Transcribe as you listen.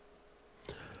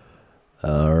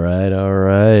All right, all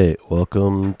right.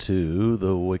 Welcome to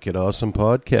the Wicked Awesome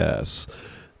Podcast.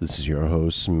 This is your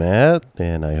host, Matt,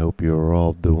 and I hope you're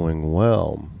all doing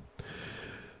well.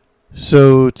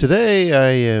 So today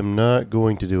I am not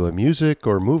going to do a music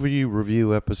or movie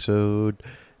review episode,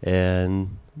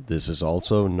 and this is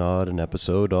also not an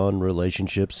episode on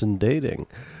relationships and dating.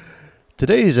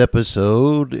 Today's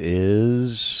episode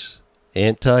is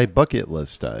anti-bucket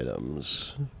list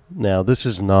items. Now, this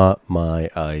is not my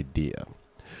idea.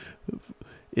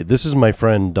 This is my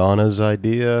friend Donna's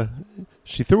idea.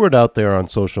 She threw it out there on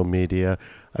social media.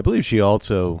 I believe she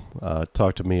also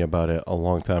talked to me about it a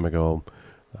long time ago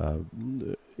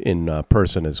in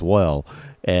person as well.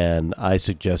 And I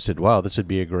suggested, wow, this would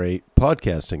be a great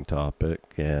podcasting topic.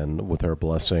 And with her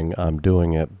blessing, I'm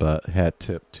doing it, but hat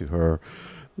tip to her,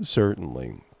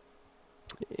 certainly.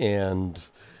 And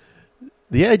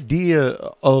the idea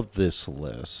of this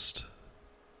list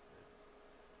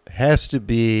has to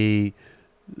be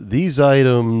these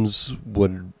items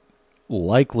would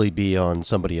likely be on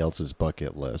somebody else's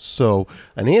bucket list. So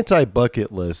an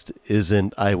anti-bucket list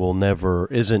isn't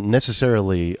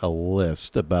necessarily a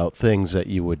list about things that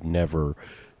you would never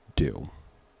do.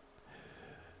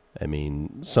 I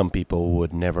mean, some people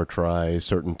would never try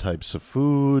certain types of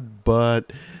food,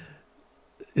 but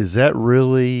is that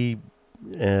really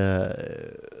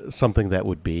something that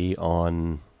would be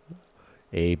on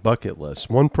a bucket list?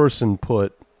 One person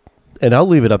put, and I'll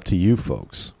leave it up to you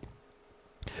folks.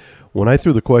 When I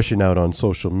threw the question out on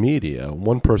social media,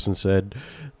 one person said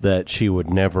that she would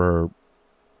never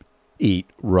eat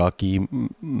Rocky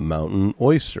Mountain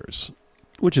oysters,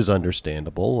 which is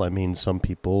understandable. I mean, some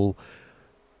people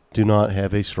do not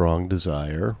have a strong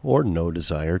desire or no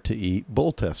desire to eat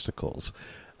bull testicles.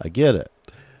 I get it.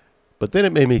 But then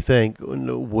it made me think,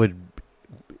 would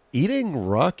eating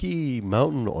Rocky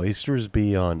Mountain oysters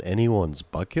be on anyone's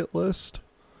bucket list?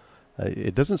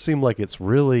 It doesn't seem like it's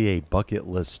really a bucket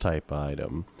list type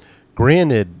item.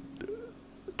 Granted,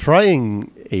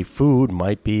 trying a food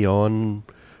might be on,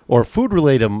 or food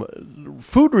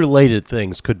related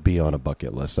things could be on a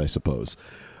bucket list, I suppose.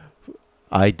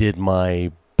 I did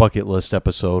my bucket list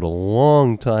episode a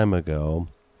long time ago,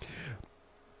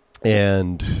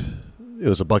 and it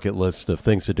was a bucket list of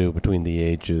things to do between the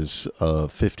ages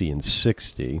of 50 and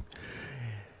 60.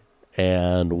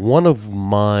 And one of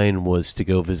mine was to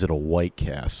go visit a White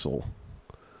Castle.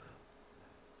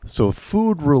 So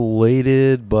food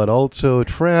related, but also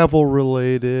travel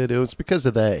related. It was because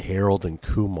of that Harold and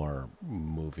Kumar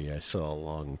movie I saw a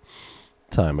long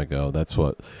time ago. That's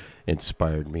what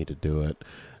inspired me to do it.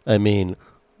 I mean,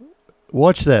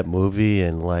 watch that movie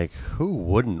and who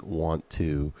wouldn't want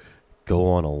to go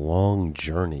on a long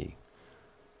journey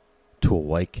to a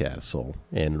White Castle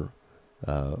and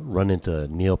run into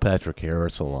Neil Patrick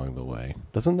Harris along the way?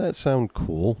 Doesn't that sound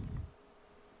cool?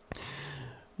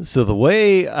 So the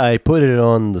way I put it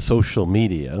on the social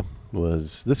media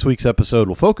was this week's episode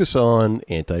will focus on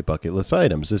anti-bucket list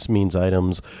items. This means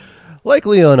items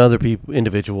likely on other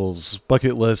individuals'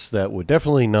 bucket lists that would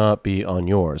definitely not be on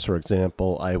yours. For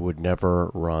example, I would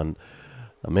never run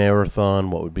a marathon.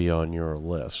 What would be on your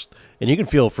list? And you can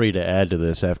feel free to add to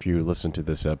this after you listen to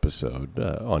this episode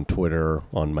on Twitter,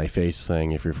 on my face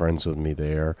thing, if you're friends with me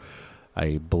there.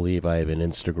 I believe I have an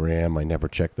Instagram. I never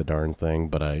check the darn thing,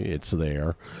 but it's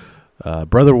there.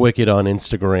 Brother Wicked on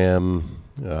Instagram.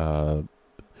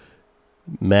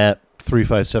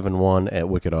 Matt3571 at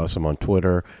Wicked Awesome on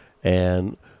Twitter.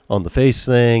 And on the face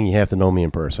thing, you have to know me in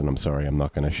person. I'm sorry, I'm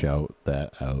not going to shout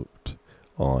that out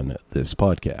on this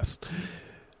podcast.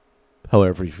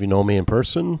 However, if you know me in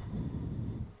person,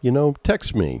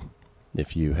 text me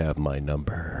if you have my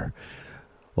number.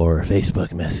 Or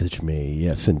Facebook message me.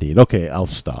 Yes, indeed. Okay, I'll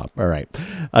stop. All right.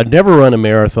 I've never run a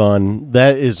marathon.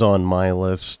 That is on my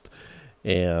list.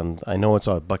 And I know it's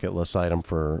a bucket list item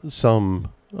for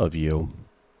some of you.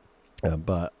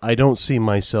 But I don't see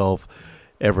myself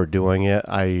ever doing it.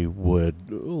 I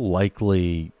would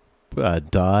likely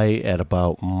die at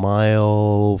about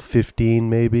mile 15,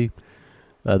 maybe.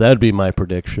 That would be my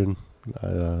prediction.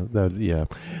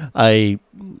 I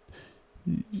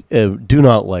do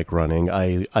not like running.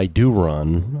 I do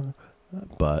run,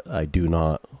 but I do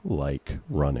not like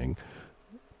running.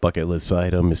 Bucket list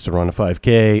item is to run a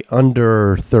 5K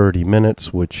under 30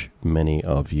 minutes, which many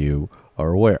of you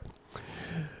are aware.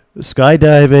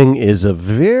 Skydiving is a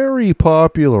very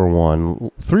popular one.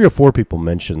 3 or 4 people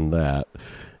mentioned that,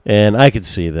 and I could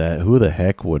see that. Who the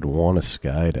heck would want to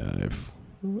skydive?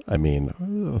 I mean,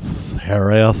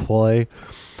 seriously?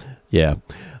 Yeah.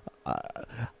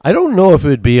 I don't know if it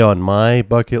would be on my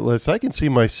bucket list. I can see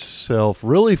myself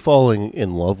really falling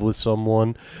in love with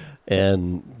someone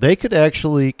and they could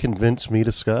actually convince me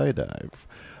to skydive.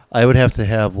 I would have to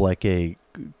have like a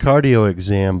cardio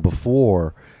exam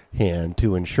beforehand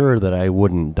to ensure that I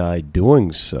wouldn't die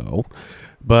doing so.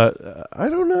 But I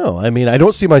don't know. I mean, I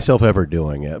don't see myself ever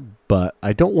doing it, but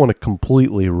I don't want to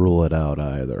completely rule it out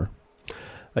either.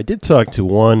 I did talk to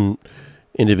one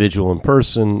individual in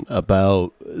person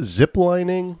about zip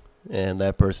lining, and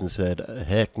that person said,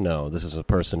 heck no, this is a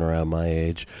person around my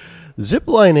age. Zip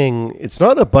lining, it's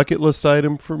not a bucket list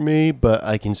item for me, but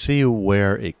I can see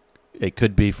where it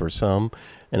could be for some.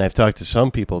 And I've talked to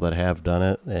some people that have done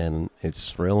it, and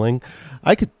it's thrilling.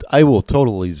 I will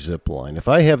totally zip line. If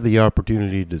I have the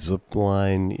opportunity to zip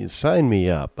line, sign me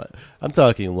up. I'm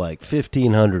talking like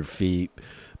 1,500 feet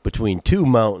between two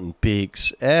mountain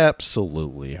peaks.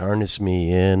 Absolutely. Harness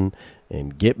me in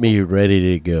and get me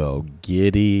ready to go.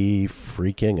 Giddy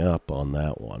freaking up on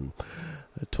that one.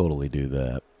 I totally do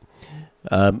that.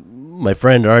 My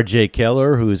friend R.J.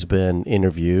 Keller, who's been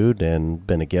interviewed and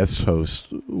been a guest host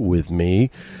with me,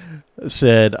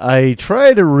 said, I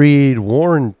try to read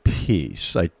War and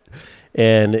Peace.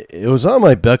 And it was on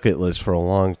my bucket list for a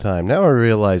long time. Now I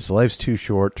realize life's too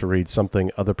short to read something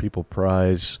other people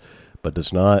prize but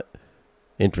does not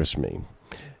interest me.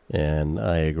 And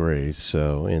I agree.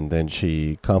 So, and then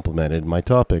she complimented my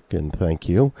topic, and thank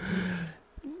you.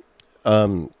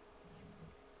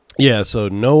 Yeah, so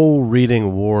no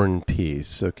reading War and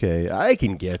Peace. Okay, I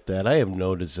can get that. I have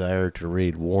no desire to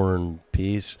read War and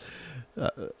Peace.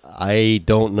 I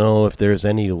don't know if there's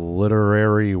any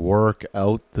literary work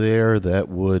out there that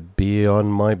would be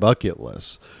on my bucket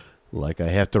list. Like I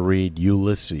have to read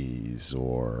Ulysses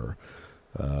or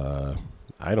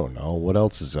I don't know. What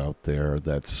else is out there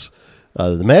that's...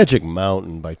 The Magic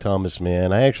Mountain by Thomas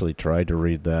Mann. I actually tried to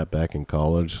read that back in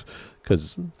college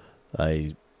because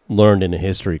I learned in a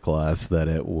history class that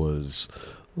it was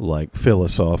like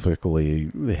philosophically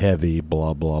heavy,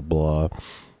 blah, blah, blah.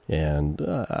 And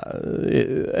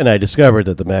I discovered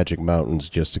that the Magic Mountain's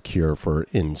just a cure for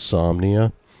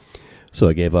insomnia. So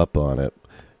I gave up on it.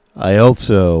 I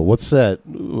also, what's that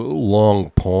long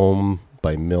poem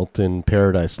by Milton,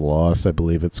 Paradise Lost, I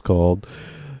believe it's called.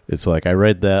 It's like I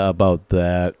read that about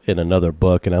that in another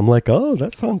book, and I'm like, oh,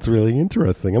 that sounds really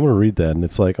interesting. I'm going to read that. And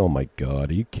it's like, oh, my God,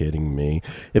 are you kidding me?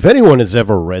 If anyone has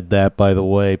ever read that, by the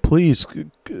way, please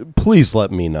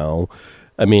let me know.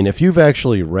 I mean, if you've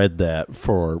actually read that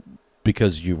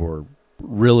because you were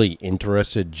really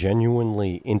interested,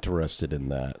 genuinely interested in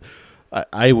that,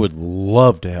 I would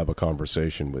love to have a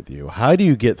conversation with you. How do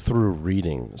you get through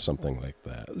reading something like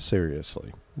that?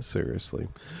 Seriously.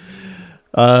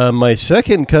 My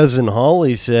second cousin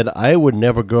Holly said I would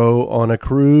never go on a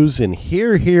cruise, and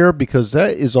here, because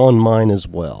that is on mine as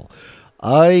well.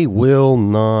 I will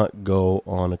not go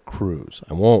on a cruise.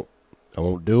 I won't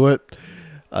do it.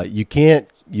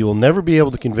 You'll never be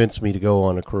able to convince me to go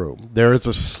on a cruise. There is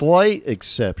a slight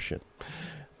exception,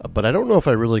 but I don't know if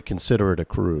I really consider it a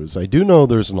cruise. I do know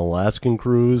there's an Alaskan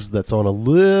cruise that's on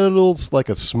like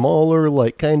a smaller,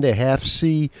 like kind of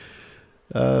half-sea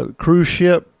cruise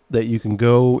ship that you can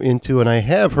go into, and I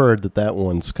have heard that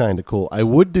one's kind of cool. I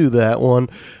would do that one,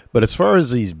 but as far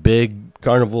as these big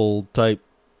carnival-type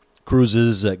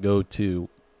cruises that go to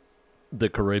the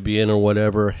Caribbean or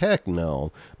whatever, heck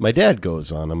no. My dad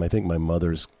goes on them. I think my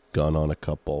mother's gone on a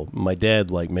couple. My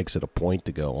dad, makes it a point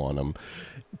to go on them.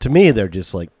 To me, they're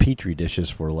just, Petri dishes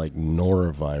for,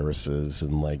 noroviruses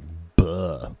and,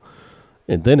 buh.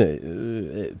 And then,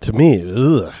 to me,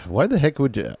 ugh, why the heck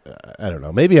would you... I don't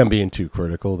know. Maybe I'm being too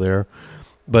critical there.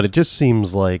 But it just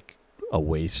seems like a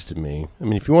waste to me. I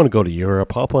mean, if you want to go to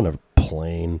Europe, hop on a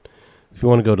plane. If you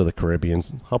want to go to the Caribbean,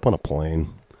 hop on a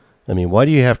plane. I mean, why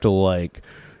do you have to,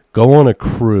 go on a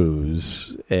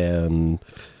cruise and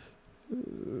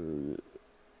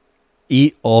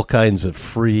eat all kinds of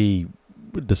free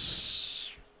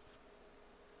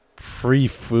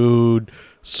food,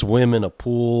 swim in a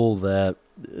pool that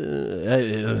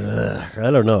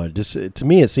I don't know. To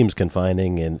me, it seems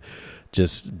confining and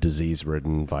just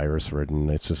disease-ridden, virus-ridden.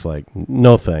 It's just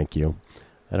no, thank you.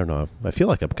 I don't know. I feel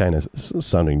like I'm kind of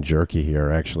sounding jerky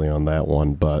here, actually, on that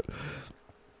one, but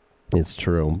it's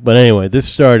true. But anyway, this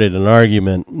started an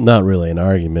argument. Not really an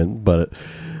argument, but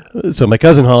so my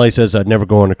cousin Holly says I'd never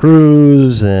go on a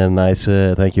cruise, and I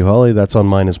said, thank you, Holly. That's on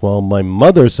mine as well. My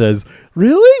mother says,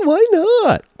 really? Why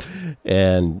not?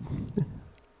 And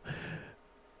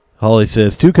Holly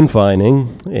says, too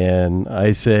confining. And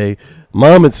I say,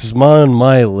 Mom, it's on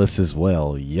my list as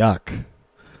well. Yuck.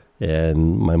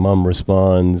 And my mom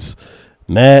responds,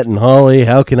 Matt and Holly,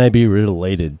 how can I be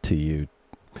related to you?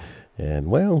 And,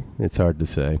 well, it's hard to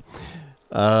say.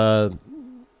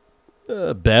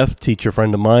 Beth, teacher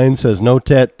friend of mine, says no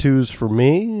tattoos for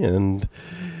me, and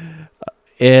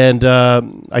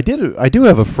I do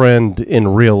have a friend in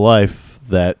real life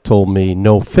that told me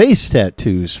no face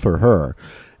tattoos for her,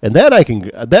 and that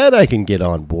I can get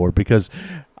on board because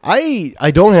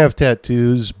I don't have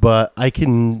tattoos, but I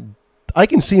can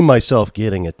see myself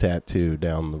getting a tattoo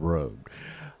down the road.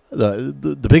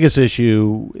 The biggest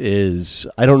issue is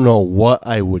I don't know what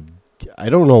I would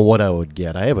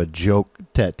get. I have a joke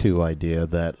tattoo idea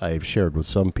that I've shared with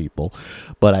some people,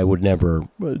 but I would never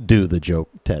do the joke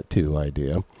tattoo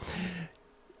idea.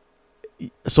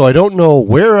 So I don't know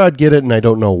where I'd get it, and I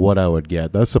don't know what I would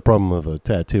get. That's the problem of a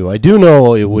tattoo. I do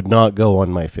know it would not go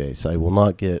on my face. I will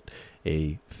not get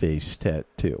a face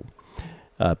tattoo.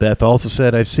 Beth also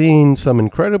said, I've seen some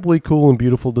incredibly cool and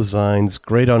beautiful designs,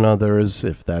 great on others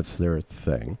if that's their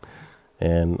thing.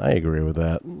 And I agree with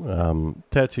that.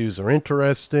 Tattoos are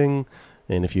interesting,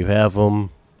 and if you have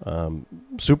them,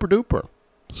 super duper.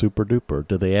 Super duper.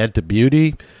 Do they add to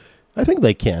beauty? I think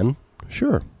they can.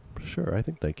 Sure, I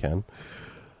think they can.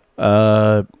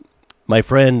 My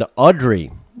friend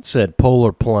Audrey said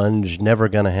polar plunge, never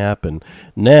going to happen.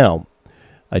 Now,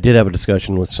 I did have a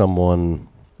discussion with someone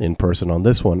in person on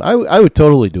this one. I would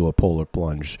totally do a polar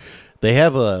plunge. They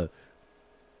have a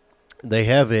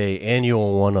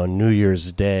annual one on New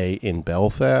Year's Day in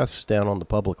Belfast down on the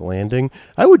public landing.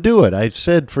 I would do it. I've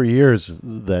said for years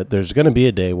that there's going to be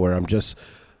a day where I'm just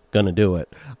going to do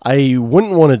it. I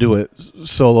wouldn't want to do it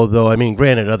solo, though. I mean,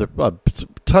 granted,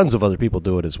 tons of other people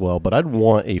do it as well, but I'd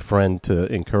want a friend to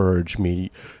encourage me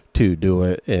to do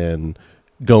it and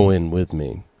go in with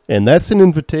me. And that's an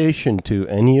invitation to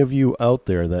any of you out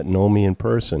there that know me in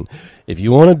person. If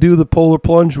you want to do the polar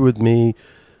plunge with me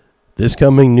this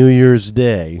coming New Year's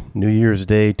Day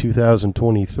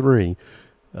 2023,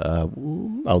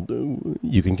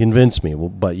 you can convince me,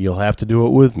 but you'll have to do it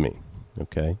with me,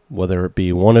 okay? Whether it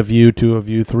be one of you, two of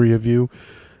you, three of you,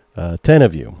 10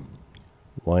 of you.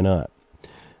 Why not?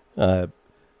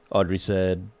 Audrey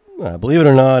said, believe it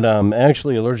or not, I'm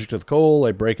actually allergic to the cold.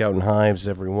 I break out in hives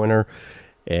every winter.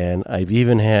 And I've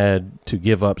even had to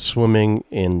give up swimming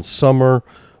in summer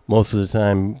most of the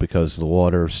time because the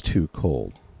water's too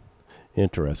cold.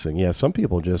 Interesting. Yeah, some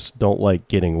people just don't like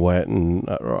getting wet and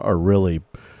are really...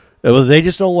 They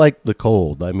just don't like the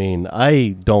cold. I mean,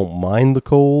 I don't mind the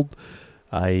cold.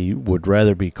 I would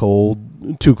rather be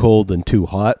too cold than too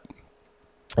hot.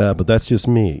 But that's just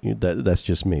me. That's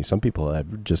just me. Some people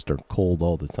just are cold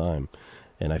all the time.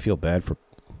 And I feel bad for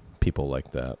people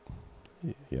like that.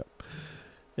 Yep.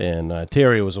 And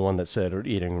Terry was the one that said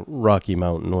eating Rocky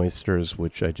Mountain oysters,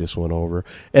 which I just went over.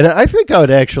 And I think I would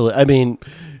actually, I mean,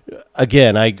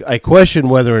 again, I question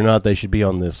whether or not they should be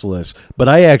on this list, but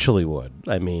I actually would.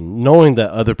 I mean, knowing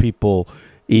that other people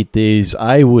eat these,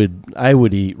 I would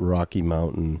eat Rocky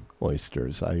Mountain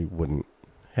oysters. I wouldn't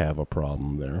have a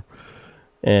problem there.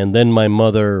 And then my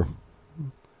mother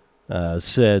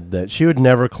said that she would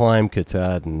never climb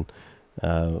Katahdin,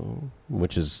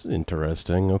 which is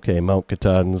interesting. Okay, Mount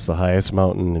Katahdin is the highest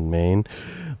mountain in Maine.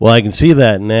 Well, I can see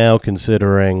that now,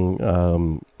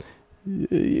 considering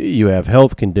you have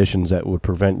health conditions that would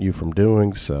prevent you from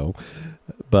doing so.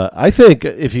 But I think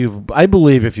I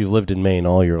believe if you've lived in Maine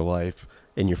all your life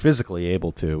and you're physically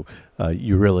able to,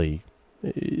 you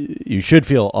should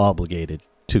feel obligated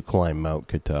to climb Mount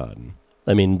Katahdin.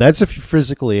 I mean, that's if you're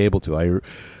physically able to.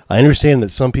 I understand that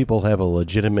some people have a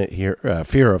legitimate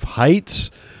fear of heights,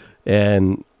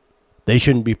 and they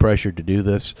shouldn't be pressured to do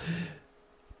this.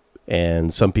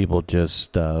 And some people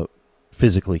just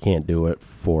physically can't do it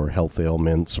for health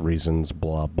ailments, reasons,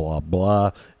 blah, blah,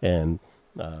 blah, and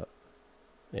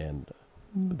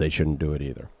they shouldn't do it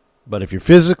either. But if you're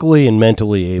physically and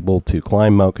mentally able to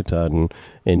climb Mount Katahdin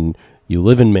and you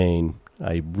live in Maine,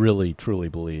 I really, truly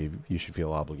believe you should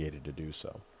feel obligated to do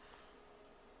so.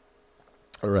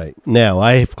 All right. Now,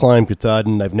 I've climbed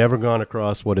Katahdin. I've never gone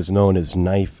across what is known as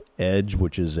Knife Edge,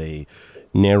 which is a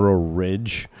narrow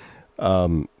ridge.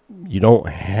 You don't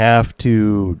have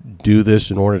to do this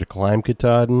in order to climb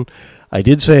Katahdin. I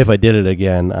did say if I did it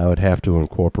again, I would have to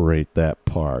incorporate that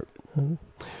part.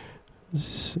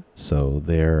 So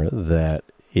there that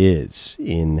is,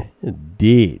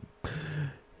 indeed.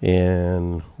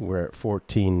 And we're at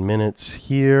 14 minutes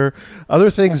here. Other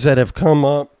things that have come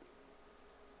up.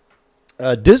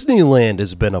 Disneyland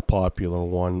has been a popular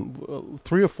one.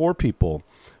 3 or 4 people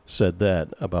said that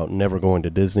about never going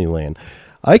to Disneyland.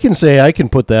 I can say I can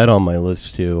put that on my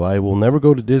list too. I will never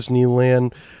go to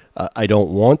Disneyland. I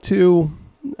don't want to.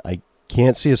 I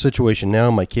can't see a situation now.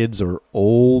 My kids are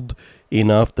old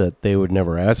enough that they would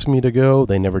never ask me to go.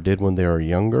 They never did when they were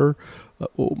younger.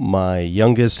 My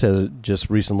youngest has just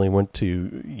recently went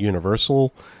to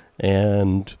Universal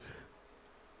and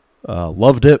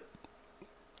loved it.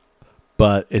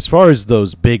 But as far as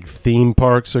those big theme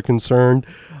parks are concerned,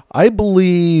 I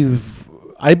believe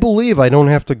I don't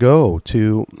have to go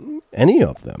to any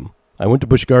of them. I went to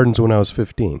Busch Gardens when I was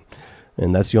 15,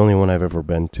 and that's the only one I've ever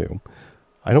been to.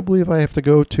 I don't believe I have to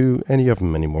go to any of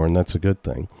them anymore, and that's a good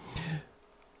thing.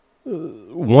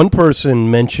 One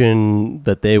person mentioned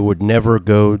that they would never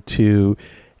go to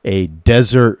a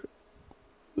desert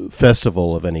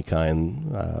festival of any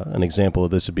kind. An example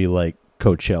of this would be like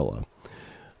Coachella.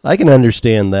 I can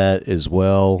understand that as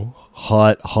well.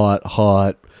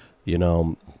 Hot. You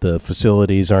know, the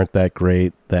facilities aren't that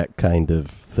great, that kind of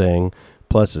thing.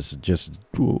 Plus, it's just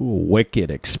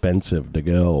wicked expensive to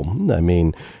go. I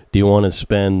mean, do you want to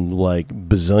spend like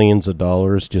bazillions of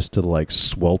dollars just to like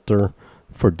swelter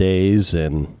for days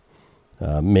and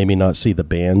maybe not see the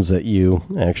bands that you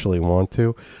actually want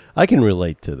to? I can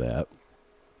relate to that.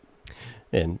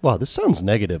 And, wow, this sounds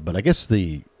negative, but I guess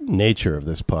the nature of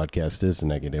this podcast is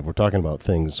negative. We're talking about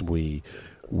things we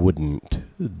wouldn't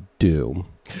do.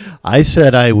 I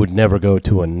said I would never go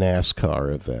to a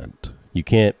NASCAR event. You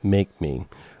can't make me.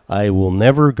 I will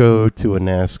never go to a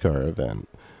NASCAR event.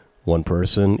 One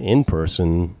person, in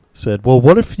person, said, well,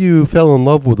 what if you fell in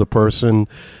love with a person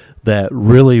that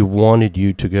really wanted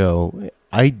you to go?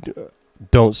 I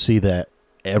don't see that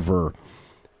ever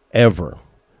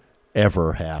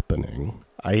happening.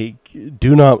 I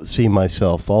do not see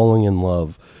myself falling in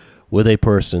love with a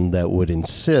person that would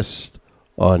insist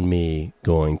on me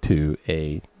going to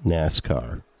a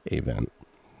NASCAR event.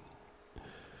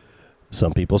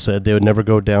 Some people said they would never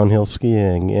go downhill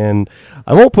skiing, and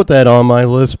I won't put that on my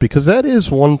list because that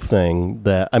is one thing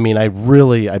that, I mean,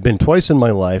 I've been twice in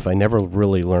my life. I never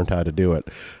really learned how to do it.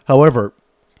 However,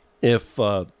 if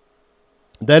that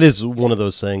is one of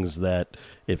those things that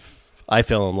if I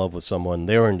fell in love with someone,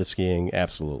 they were into skiing,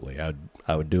 absolutely.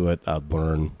 I would do it, I'd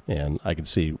learn, and I could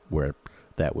see where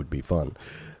that would be fun.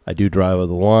 I do drive the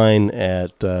line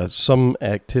at some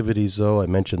activities, though. I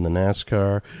mentioned the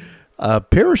NASCAR.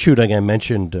 Parachuting, I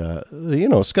mentioned,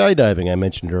 skydiving I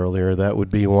mentioned earlier. That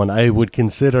would be one I would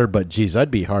consider, but geez,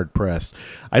 I'd be hard-pressed.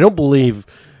 I don't believe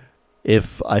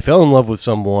if I fell in love with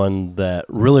someone that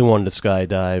really wanted to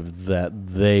skydive, that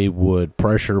they would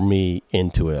pressure me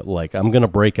into it. Like, I'm going to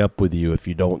break up with you if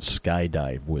you don't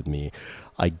skydive with me.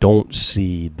 I don't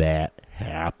see that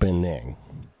happening.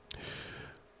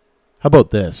 How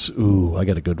about this? Ooh, I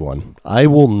got a good one. I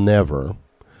will never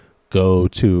go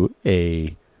to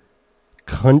a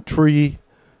country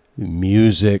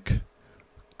music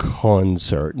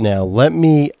concert. Now, let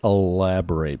me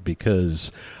elaborate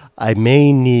because I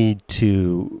may need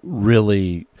to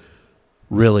really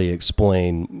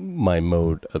explain my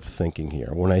mode of thinking here.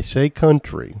 When I say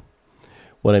country,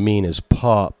 what I mean is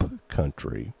pop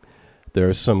country.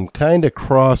 There's some kind of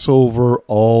crossover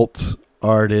alt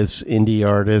artists, indie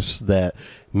artists that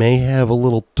may have a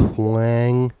little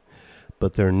twang,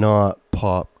 but they're not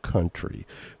pop country.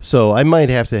 So I might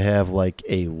have to have like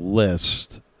a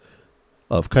list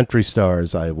of country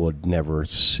stars I would never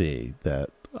see that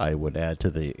I would add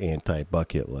to the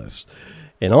anti-bucket list.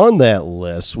 And on that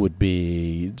list would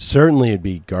be, certainly it'd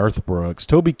be Garth Brooks,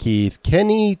 Toby Keith,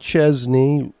 Kenny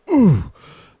Chesney,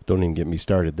 don't even get me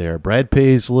started there, Brad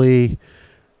Paisley,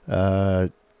 Tim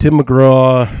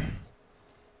McGraw,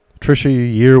 Trisha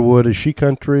Yearwood, is she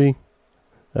country?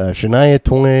 Shania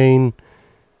Twain.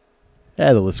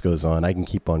 The list goes on. I can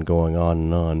keep on going on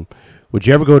and on. Would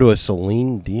you ever go to a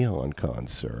Celine Dion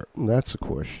concert? That's a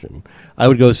question. I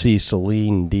would go see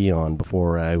Celine Dion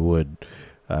before I would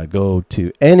go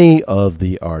to any of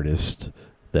the artists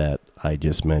that I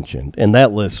just mentioned. And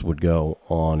that list would go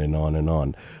on and on and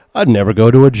on. I'd never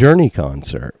go to a Journey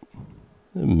concert.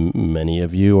 Many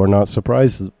of you are not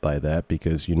surprised by that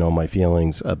because you know my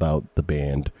feelings about the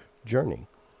band Journey.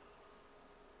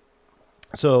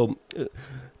 So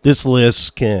this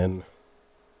list can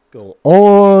go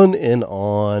on and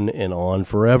on and on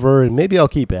forever, and maybe I'll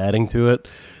keep adding to it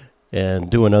and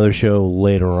do another show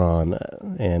later on.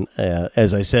 And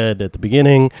as I said at the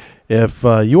beginning, if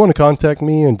you want to contact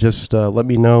me and just let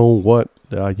me know what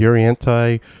your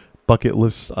anti-bucket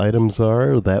list items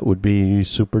are, that would be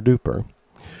super duper.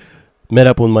 Met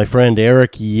up with my friend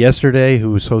Eric yesterday,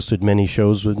 who's hosted many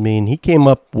shows with me, and he came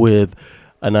up with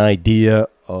an idea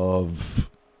of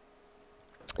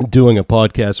doing a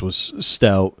podcast with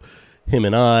Stout, him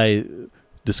and I,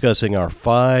 discussing our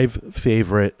 5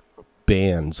 favorite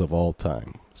bands of all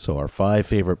time. So our 5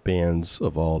 favorite bands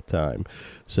of all time.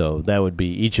 So that would be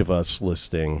each of us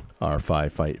listing our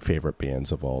 5 favorite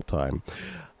bands of all time.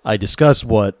 I discussed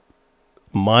what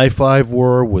my 5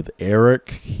 were with Eric.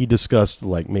 He discussed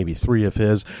like maybe 3 of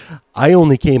his. I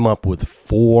only came up with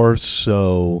 4,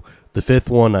 so the 5th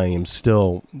one I am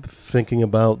still thinking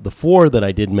about. The 4 that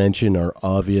I did mention are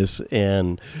obvious,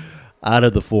 and out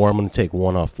of the 4, I'm going to take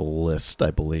 1 off the list,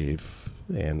 I believe.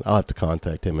 And I'll have to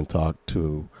contact him and talk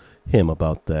to him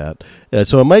about that.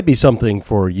 So it might be something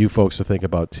for you folks to think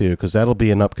about too, because that'll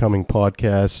be an upcoming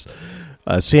podcast.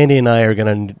 Sandy and I are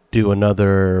going to do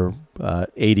another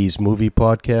 80s movie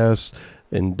podcast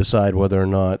and decide whether or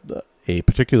not a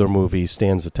particular movie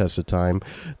stands the test of time.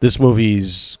 This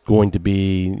movie's going to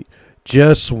be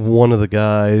just one of the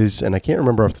guys, and I can't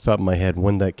remember off the top of my head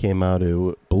when that came out.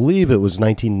 I believe it was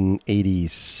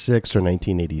 1986 or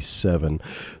 1987.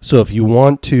 So if you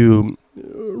want to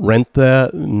rent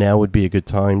that, now would be a good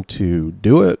time to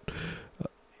do it.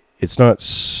 It's not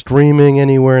streaming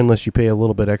anywhere unless you pay a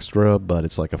little bit extra, but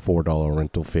it's like a $4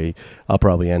 rental fee. I'll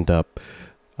probably end up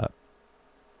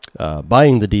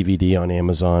buying the DVD on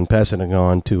Amazon, passing it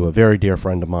on to a very dear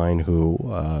friend of mine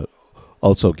who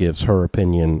also gives her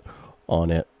opinion on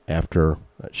it after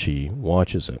she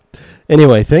watches it.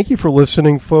 Anyway, thank you for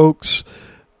listening, folks.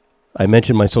 I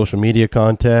mentioned my social media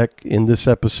contact in this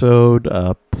episode.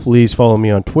 Please follow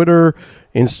me on Twitter,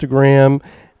 Instagram,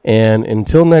 and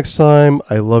until next time,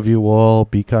 I love you all.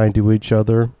 Be kind to each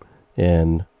other,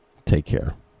 and take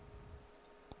care.